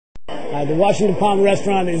The Washington Palm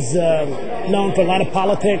restaurant is known for a lot of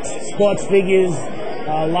politics, sports figures,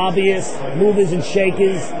 lobbyists, movers and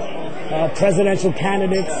shakers, presidential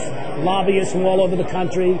candidates, lobbyists from all over the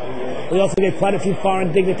country. We also get quite a few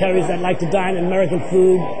foreign dignitaries that like to dine in American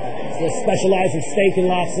food. We specialize in steak and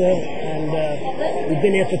lobster, and we've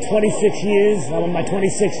been here for 26 years. I'm on my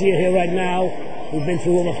 26th year here right now. We've been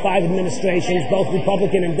through over 5 administrations, both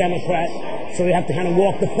Republican and Democrat. So we have to kind of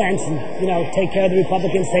walk the fence and, take care of the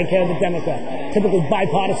Republicans, take care of the Democrats. Typical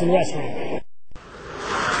bipartisan restaurant.